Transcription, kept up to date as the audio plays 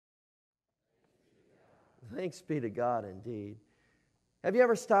Thanks be to God indeed. Have you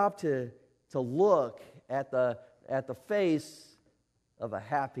ever stopped to look at the face of a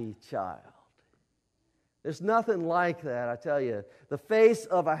happy child? There's nothing like that, I tell you. The face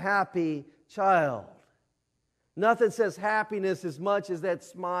of a happy child. Nothing says happiness as much as that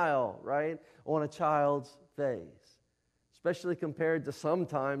smile, right, on a child's face. Especially compared to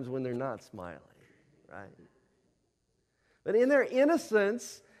sometimes when they're not smiling, right? But in their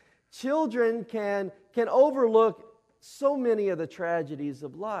innocence, children can overlook so many of the tragedies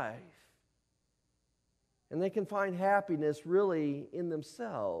of life. And they can find happiness really in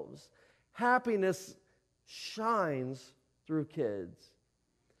themselves. Happiness shines through kids.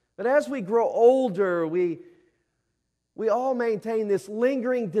 But as we grow older, we all maintain this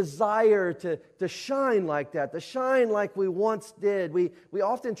lingering desire to shine like that, to shine like we once did. We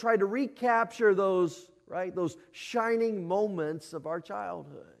often try to recapture those, right, those shining moments of our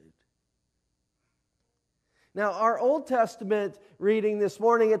childhood. Now, our Old Testament reading this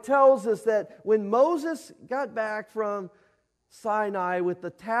morning, it tells us that when Moses got back from Sinai with the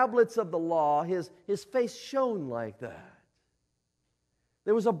tablets of the law, his face shone like that.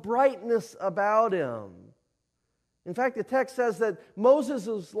 There was a brightness about him. In fact, the text says that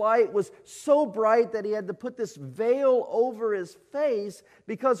Moses' light was so bright that he had to put this veil over his face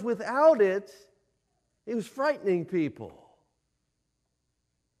because without it, he was frightening people.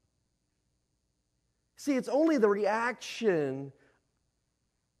 See, it's only the reaction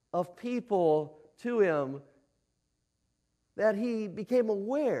of people to him that he became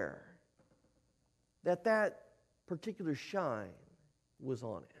aware that that particular shine was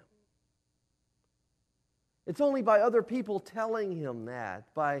on him. It's only by other people telling him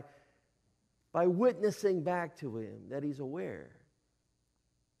that, by witnessing back to him, that he's aware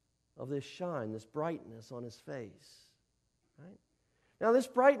of this shine, this brightness on his face. Right? Now, this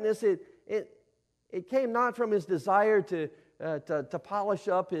brightness, it came not from his desire to polish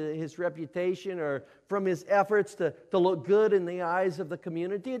up his reputation or from his efforts to look good in the eyes of the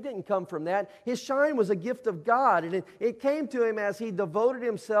community. It didn't come from that. His shine was a gift of God, and it came to him as he devoted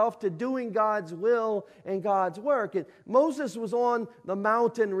himself to doing God's will and God's work. And Moses was on the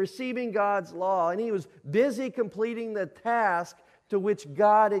mountain receiving God's law, and he was busy completing the task to which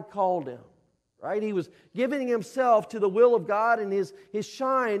God had called him. Right? He was giving himself to the will of God, and his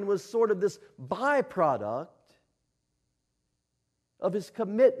shine was sort of this byproduct of his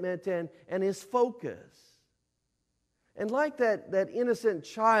commitment and his focus. And like that innocent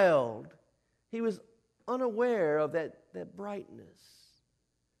child, he was unaware of that brightness.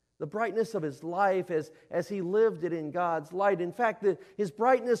 The brightness of his life as he lived it in God's light. In fact, his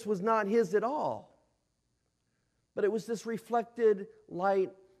brightness was not his at all. But it was this reflected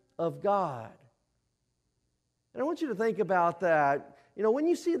light of God. And I want you to think about that. You know, when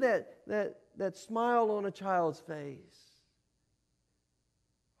you see that smile on a child's face,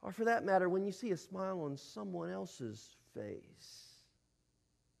 or for that matter, when you see a smile on someone else's face,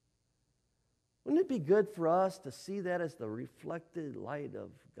 wouldn't it be good for us to see that as the reflected light of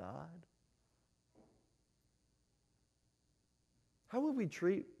God? How would we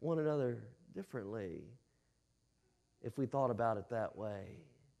treat one another differently if we thought about it that way?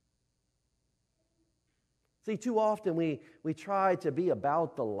 See, too often we try to be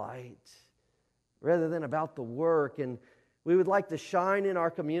about the light rather than about the work. And we would like to shine in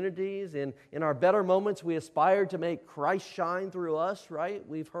our communities. And in our better moments, we aspire to make Christ shine through us, right?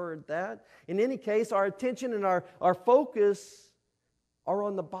 We've heard that. In any case, our attention and our focus are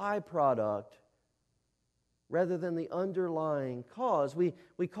on the byproduct rather than the underlying cause. We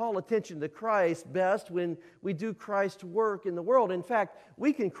call attention to Christ best when we do Christ's work in the world. In fact,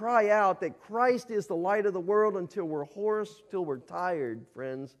 we can cry out that Christ is the light of the world until we're hoarse, till we're tired,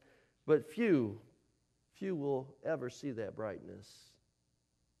 friends. But few will ever see that brightness.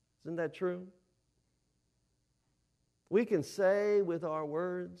 Isn't that true? We can say with our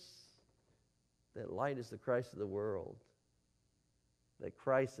words that light is the Christ of the world, that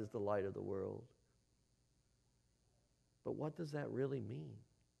Christ is the light of the world. But what does that really mean?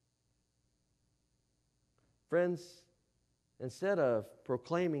 Friends, instead of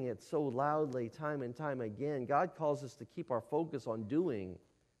proclaiming it so loudly time and time again, God calls us to keep our focus on doing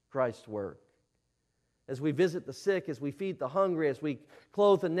Christ's work. As we visit the sick, as we feed the hungry, as we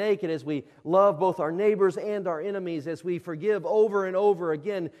clothe the naked, as we love both our neighbors and our enemies, as we forgive over and over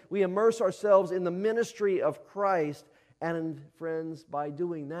again, we immerse ourselves in the ministry of Christ. And friends, by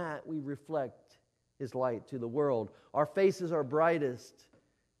doing that, we reflect His light to the world. Our faces are brightest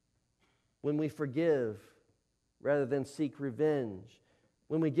when we forgive rather than seek revenge.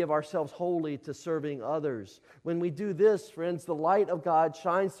 When we give ourselves wholly to serving others. When we do this, friends, the light of God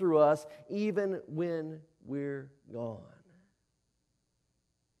shines through us even when we're gone.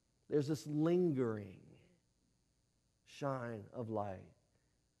 There's this lingering shine of light.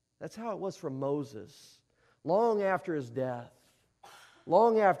 That's how it was for Moses. Long after his death,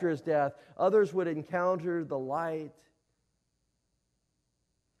 others would encounter the light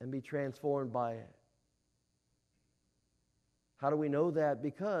and be transformed by it. How do we know that?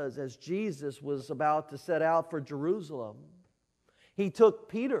 Because as Jesus was about to set out for Jerusalem, he took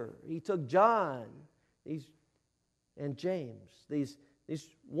Peter, he took John, and James, these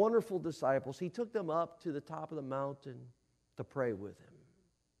wonderful disciples. He took them up to the top of the mountain to pray with him.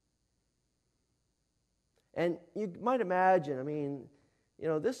 And you might imagine,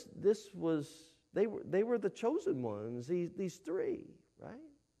 they were the chosen ones, these three, right?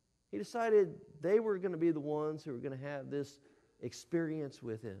 He decided they were going to be the ones who were going to have this experience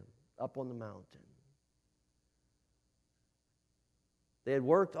with him up on the mountain. They had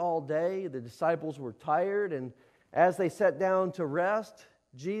worked all day. The disciples were tired, and as they sat down to rest,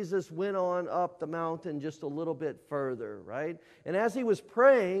 Jesus went on up the mountain just a little bit further, right? And as he was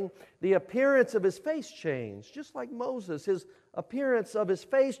praying, the appearance of his face changed, just like Moses. His appearance of his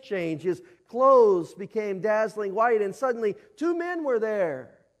face changed. His clothes became dazzling white, and suddenly 2 men were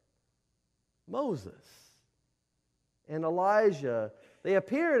there. Moses and Elijah. They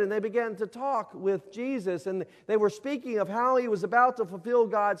appeared and they began to talk with Jesus, and they were speaking of how he was about to fulfill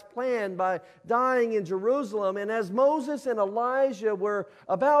God's plan by dying in Jerusalem. And as Moses and Elijah were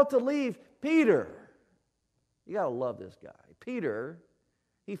about to leave, Peter, you got to love this guy, Peter,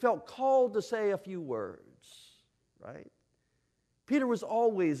 he felt called to say a few words, right? Peter was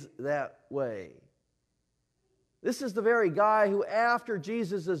always that way. This is the very guy who, after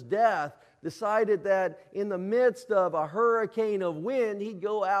Jesus' death, decided that in the midst of a hurricane of wind, he'd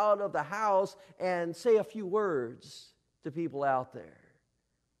go out of the house and say a few words to people out there.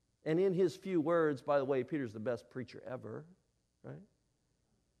 And in his few words, by the way, Peter's the best preacher ever, right?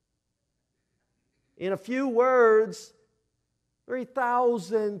 In a few words,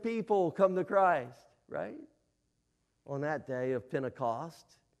 3,000 people come to Christ, right? On that day of Pentecost.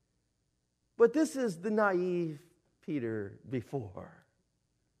 But this is the naive Peter before.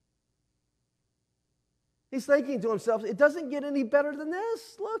 He's thinking to himself, it doesn't get any better than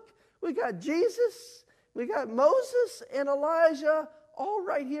this. Look, we got Jesus, we got Moses and Elijah all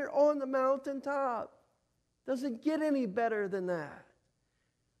right here on the mountaintop. Doesn't get any better than that.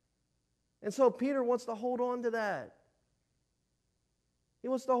 And so Peter wants to hold on to that. He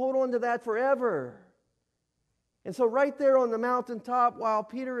wants to hold on to that forever. And so right there on the mountaintop, while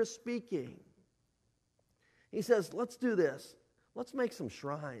Peter is speaking, he says, let's do this. Let's make some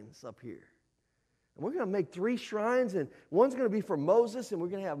shrines up here. And we're going to make 3 shrines, and one's going to be for Moses, and we're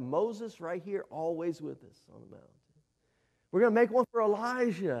going to have Moses right here always with us on the mountain. We're going to make one for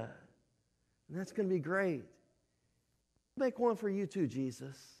Elijah, and that's going to be great. Make one for you too,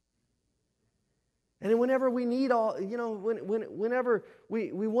 Jesus. And then whenever we need whenever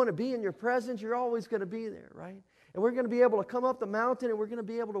we want to be in your presence, you're always going to be there, right? And we're going to be able to come up the mountain, and we're going to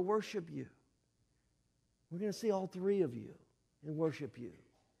be able to worship you. We're going to see all 3 of you and worship you.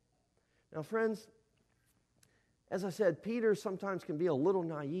 Now, friends, as I said, Peter sometimes can be a little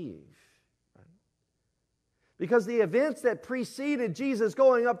naive, right? Because the events that preceded Jesus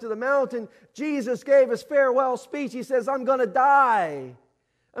going up to the mountain, Jesus gave his farewell speech. He says, I'm going to die.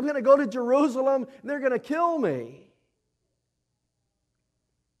 I'm going to go to Jerusalem, and they're going to kill me.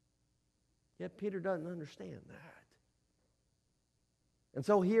 Yet Peter doesn't understand that. And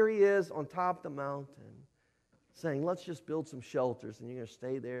so here he is on top of the mountain saying, let's just build some shelters, and you're going to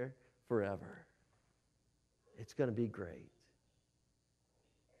stay there forever. It's going to be great.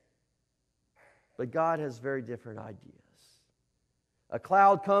 But God has very different ideas. A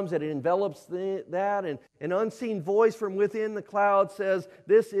cloud comes and it envelops that, and an unseen voice from within the cloud says,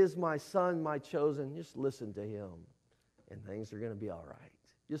 this is my son, my chosen. Just listen to him, and things are going to be all right.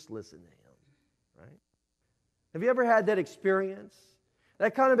 Just listen to him, right? Have you ever had that experience?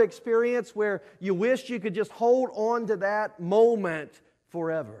 That kind of experience where you wish you could just hold on to that moment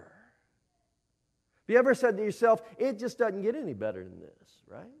forever. Have you ever said to yourself, it just doesn't get any better than this,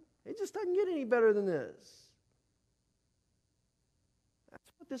 right? It just doesn't get any better than this.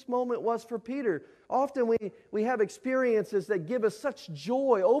 That's what this moment was for Peter. Often we have experiences that give us such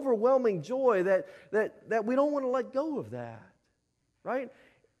joy, overwhelming joy, that we don't want to let go of that, right?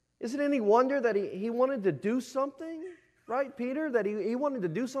 Is it any wonder that he wanted to do something, right, Peter? That he wanted to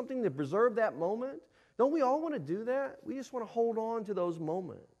do something to preserve that moment? Don't we all want to do that? We just want to hold on to those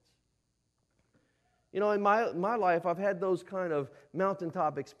moments. You know, in my life, I've had those kind of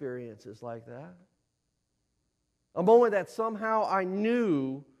mountaintop experiences like that. A moment that somehow I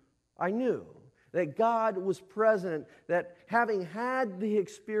knew that God was present, that having had the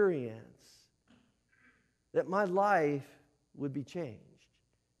experience, that my life would be changed.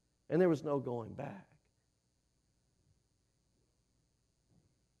 And there was no going back.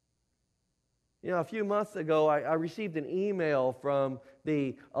 You know, a few months ago, I received an email from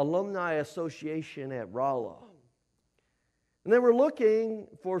the Alumni Association at Rolla. And they were looking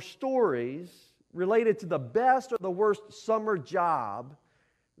for stories related to the best or the worst summer job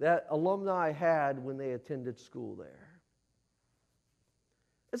that alumni had when they attended school there.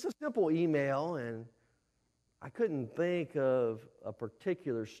 It's a simple email, and I couldn't think of a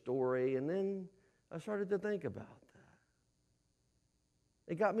particular story, and then I started to think about that.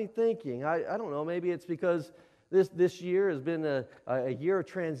 It got me thinking. I don't know, maybe it's because this year has been a year of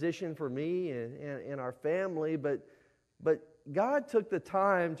transition for me and our family, but God took the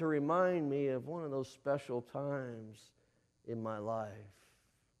time to remind me of one of those special times in my life.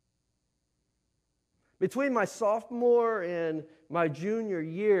 Between my sophomore and my junior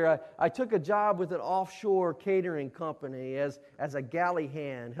year, I took a job with an offshore catering company as a galley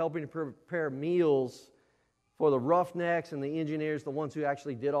hand, helping to prepare meals for the roughnecks and the engineers, the ones who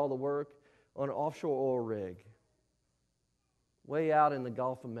actually did all the work, on an offshore oil rig way out in the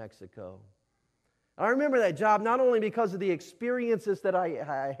Gulf of Mexico. I remember that job not only because of the experiences that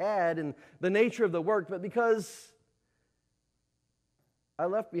I had and the nature of the work, but because I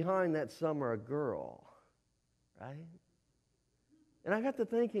left behind that summer a girl, right? And I got to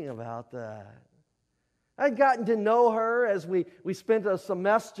thinking about that. I'd gotten to know her as we spent a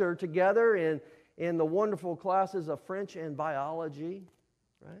semester together in the wonderful classes of French and biology,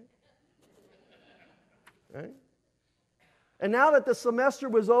 right? Right? And now that the semester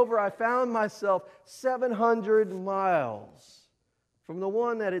was over, I found myself 700 miles from the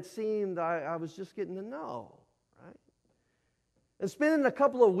one that it seemed I was just getting to know, right? And spending a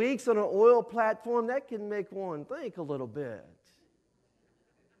couple of weeks on an oil platform, that can make one think a little bit.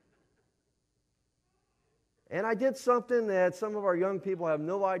 And I did something that some of our young people have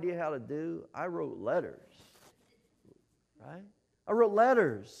no idea how to do. I wrote letters, right? I wrote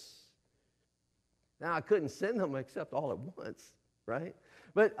letters. Now, I couldn't send them except all at once, right?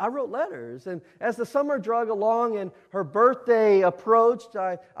 But I wrote letters. And as the summer dragged along and her birthday approached,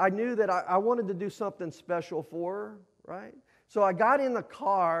 I knew that I wanted to do something special for her, right? So I got in the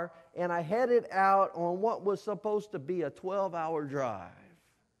car and I headed out on what was supposed to be a 12-hour drive.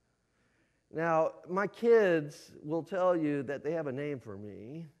 Now, my kids will tell you that they have a name for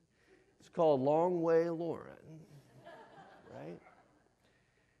me. It's called Long Way Lauren, right?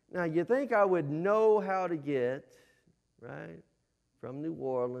 Now, you think I would know how to get, right, from New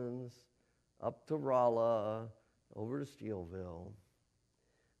Orleans up to Rolla, over to Steelville.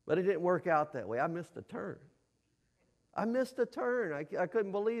 But it didn't work out that way. I missed a turn. I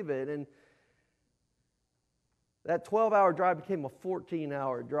couldn't believe it. And that 12-hour drive became a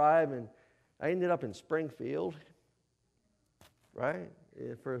 14-hour drive, and I ended up in Springfield, right?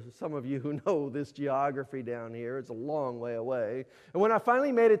 For some of you who know this geography down here, it's a long way away. And when I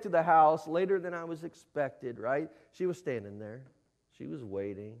finally made it to the house, later than I was expected, right? She was standing there. She was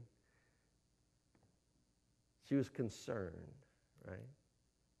waiting. She was concerned, right?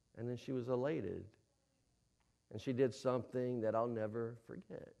 And then she was elated. And she did something that I'll never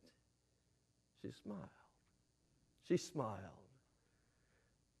forget. She smiled. She smiled.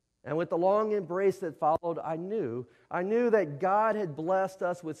 And with the long embrace that followed, I knew that God had blessed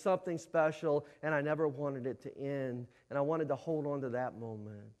us with something special, and I never wanted it to end. And I wanted to hold on to that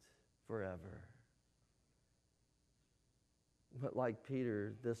moment forever. But like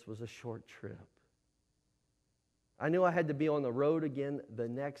Peter, this was a short trip. I knew I had to be on the road again the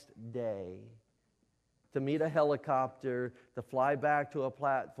next day to meet a helicopter, to fly back to a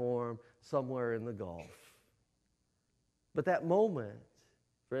platform somewhere in the Gulf. But that moment,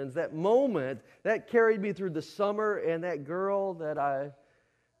 friends, that moment, that carried me through the summer, and that girl that I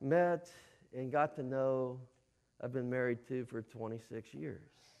met and got to know, I've been married to for 26 years.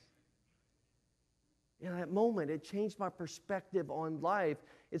 You know, that moment, it changed my perspective on life.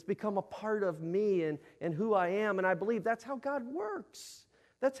 It's become a part of me and who I am, and I believe that's how God works.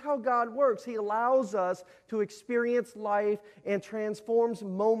 That's how God works. He allows us to experience life and transforms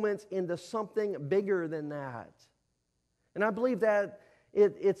moments into something bigger than that. And I believe that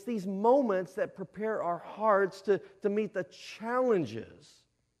it's these moments that prepare our hearts to meet the challenges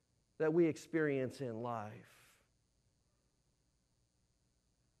that we experience in life.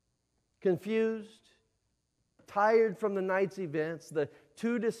 Confused, tired from the night's events, the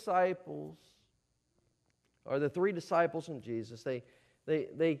two disciples, or the three disciples from Jesus,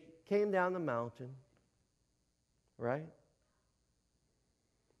 they came down the mountain, right?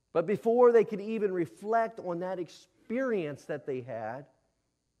 But before they could even reflect on that experience that they had,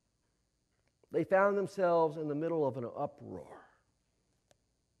 they found themselves in the middle of an uproar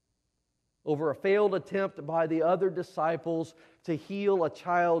over a failed attempt by the other disciples to heal a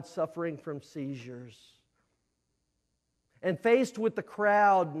child suffering from seizures. And faced with the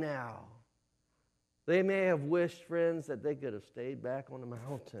crowd now, they may have wished, friends, that they could have stayed back on the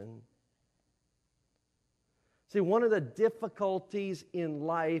mountain. See, one of the difficulties in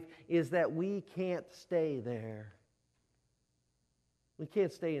life is that we can't stay there. We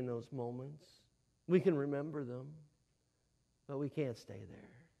can't stay in those moments. We can remember them, but we can't stay there.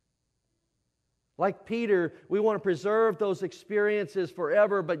 Like Peter, we want to preserve those experiences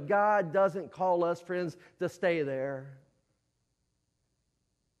forever, but God doesn't call us, friends, to stay there.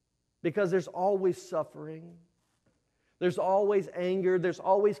 Because there's always suffering. There's always anger. There's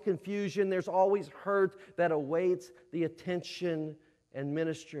always confusion. There's always hurt that awaits the attention and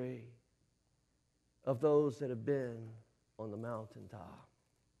ministry of those that have been on the mountaintop.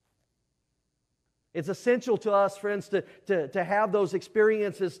 It's essential to us, friends, to have those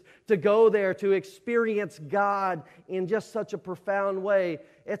experiences, to go there, to experience God in just such a profound way.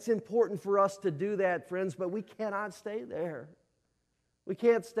 It's important for us to do that, friends, but we cannot stay there. We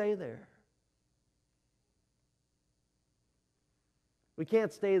can't stay there. We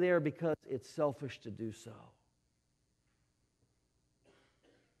can't stay there because it's selfish to do so.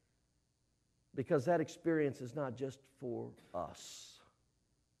 Because that experience is not just for us.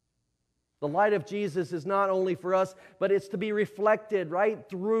 The light of Jesus is not only for us, but it's to be reflected right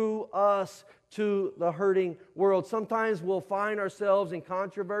through us to the hurting world. Sometimes we'll find ourselves in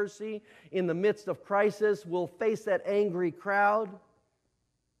controversy in the midst of crisis. We'll face that angry crowd.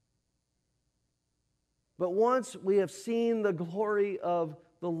 But once we have seen the glory of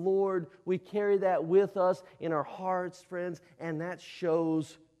the Lord, we carry that with us in our hearts, friends, and that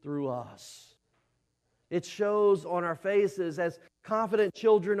shows through us. It shows on our faces as confident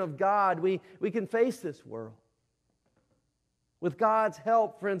children of God. We can face this world. With God's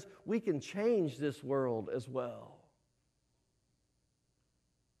help, friends, we can change this world as well.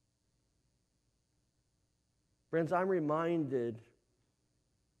 Friends, I'm reminded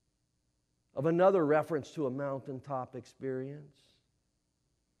of another reference to a mountaintop experience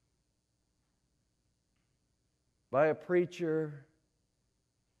by a preacher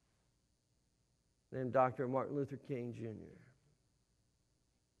named Dr. Martin Luther King Jr.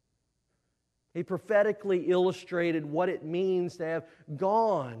 He prophetically illustrated what it means to have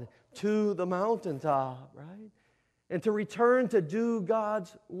gone to the mountaintop, right? And to return to do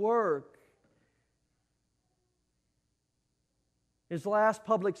God's work. His last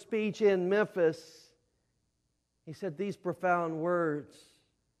public speech in Memphis, he said these profound words.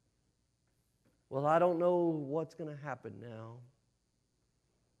 Well, I don't know what's going to happen now,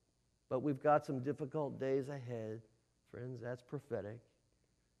 but we've got some difficult days ahead. Friends, that's prophetic.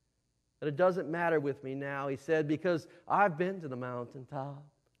 But it doesn't matter with me now, he said, because I've been to the mountaintop.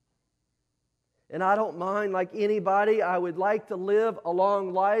 And I don't mind like anybody. I would like to live a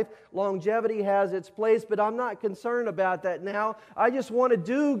long life. Longevity has its place, but I'm not concerned about that now. I just want to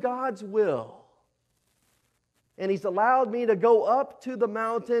do God's will. And He's allowed me to go up to the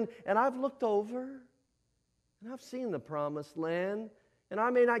mountain, and I've looked over, and I've seen the promised land. And I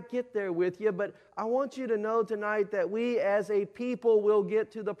may not get there with you, but I want you to know tonight that we as a people will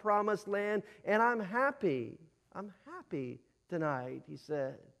get to the promised land, and I'm happy. I'm happy tonight, he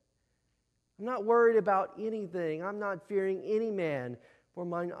said. I'm not worried about anything. I'm not fearing any man, for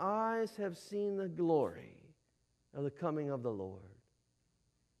mine eyes have seen the glory of the coming of the Lord.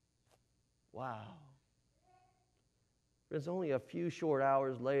 Wow. Friends, only a few short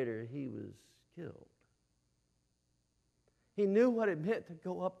hours later, he was killed. He knew what it meant to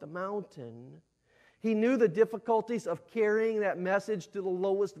go up the mountain. He knew the difficulties of carrying that message to the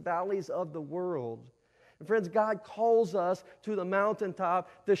lowest valleys of the world. And friends, God calls us to the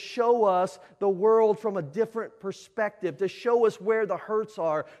mountaintop to show us the world from a different perspective, to show us where the hurts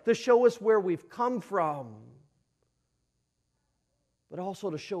are, to show us where we've come from, but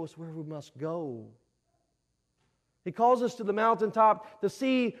also to show us where we must go. He calls us to the mountaintop to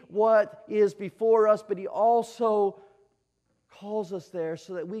see what is before us, but He also calls us there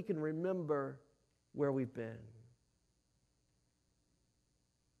so that we can remember where we've been.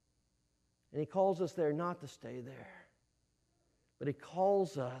 And He calls us there not to stay there, but He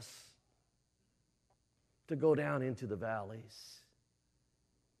calls us to go down into the valleys.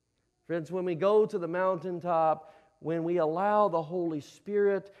 Friends, when we go to the mountaintop, when we allow the Holy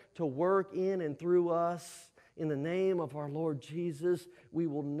Spirit to work in and through us in the name of our Lord Jesus, we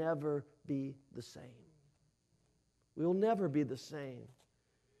will never be the same. We will never be the same.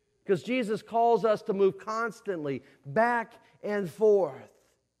 Because Jesus calls us to move constantly back and forth.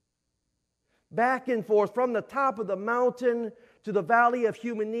 Back and forth from the top of the mountain to the valley of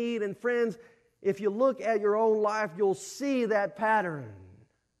human need. And friends, if you look at your own life, you'll see that pattern.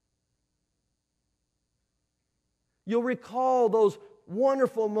 You'll recall those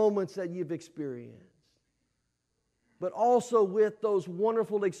wonderful moments that you've experienced. But also with those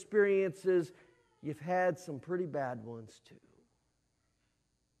wonderful experiences, you've had some pretty bad ones too.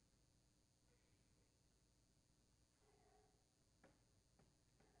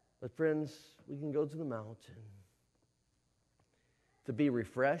 But friends, we can go to the mountain to be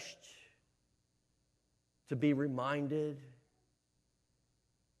refreshed, to be reminded,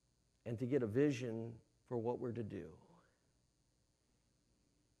 and to get a vision for what we're to do.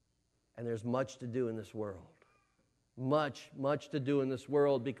 And there's much to do in this world. Much to do in this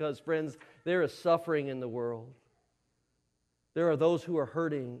world because, friends, there is suffering in the world. There are those who are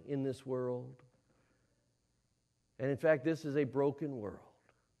hurting in this world. And in fact, this is a broken world.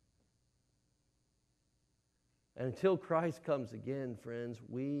 And until Christ comes again, friends,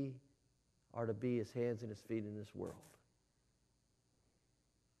 we are to be His hands and His feet in this world.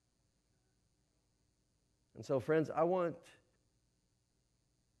 And so, friends, I want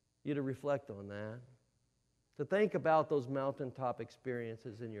you to reflect on that, to think about those mountaintop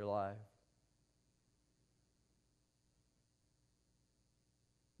experiences in your life.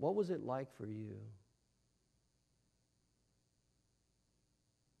 What was it like for you?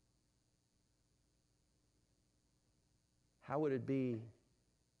 How would it be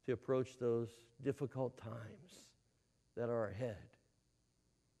to approach those difficult times that are ahead,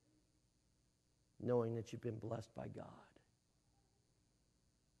 knowing that you've been blessed by God?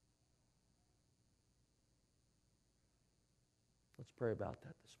 Let's pray about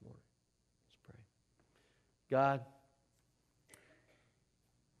that this morning. Let's pray. God,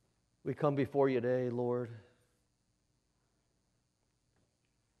 we come before you today, Lord.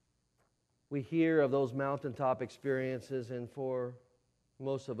 We hear of those mountaintop experiences, and for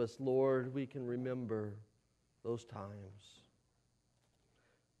most of us, Lord, we can remember those times.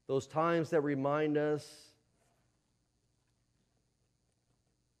 Those times that remind us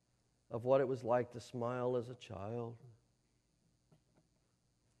of what it was like to smile as a child.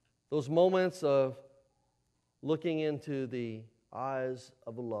 Those moments of looking into the eyes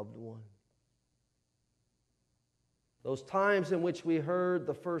of a loved one. Those times in which we heard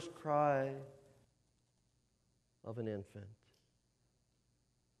the first cry of an infant.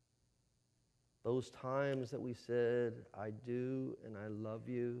 Those times that we said, I do and I love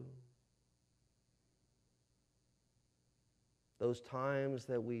you. Those times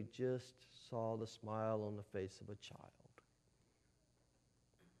that we just saw the smile on the face of a child.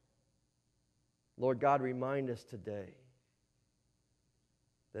 Lord God, remind us today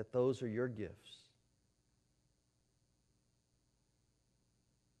that those are your gifts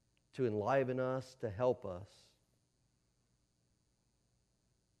to enliven us, to help us,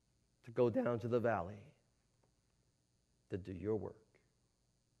 to go down to the valley, to do your work.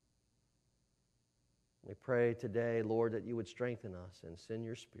 We pray today, Lord, that you would strengthen us and send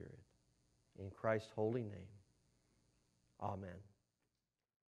your Spirit. In Christ's holy name, amen.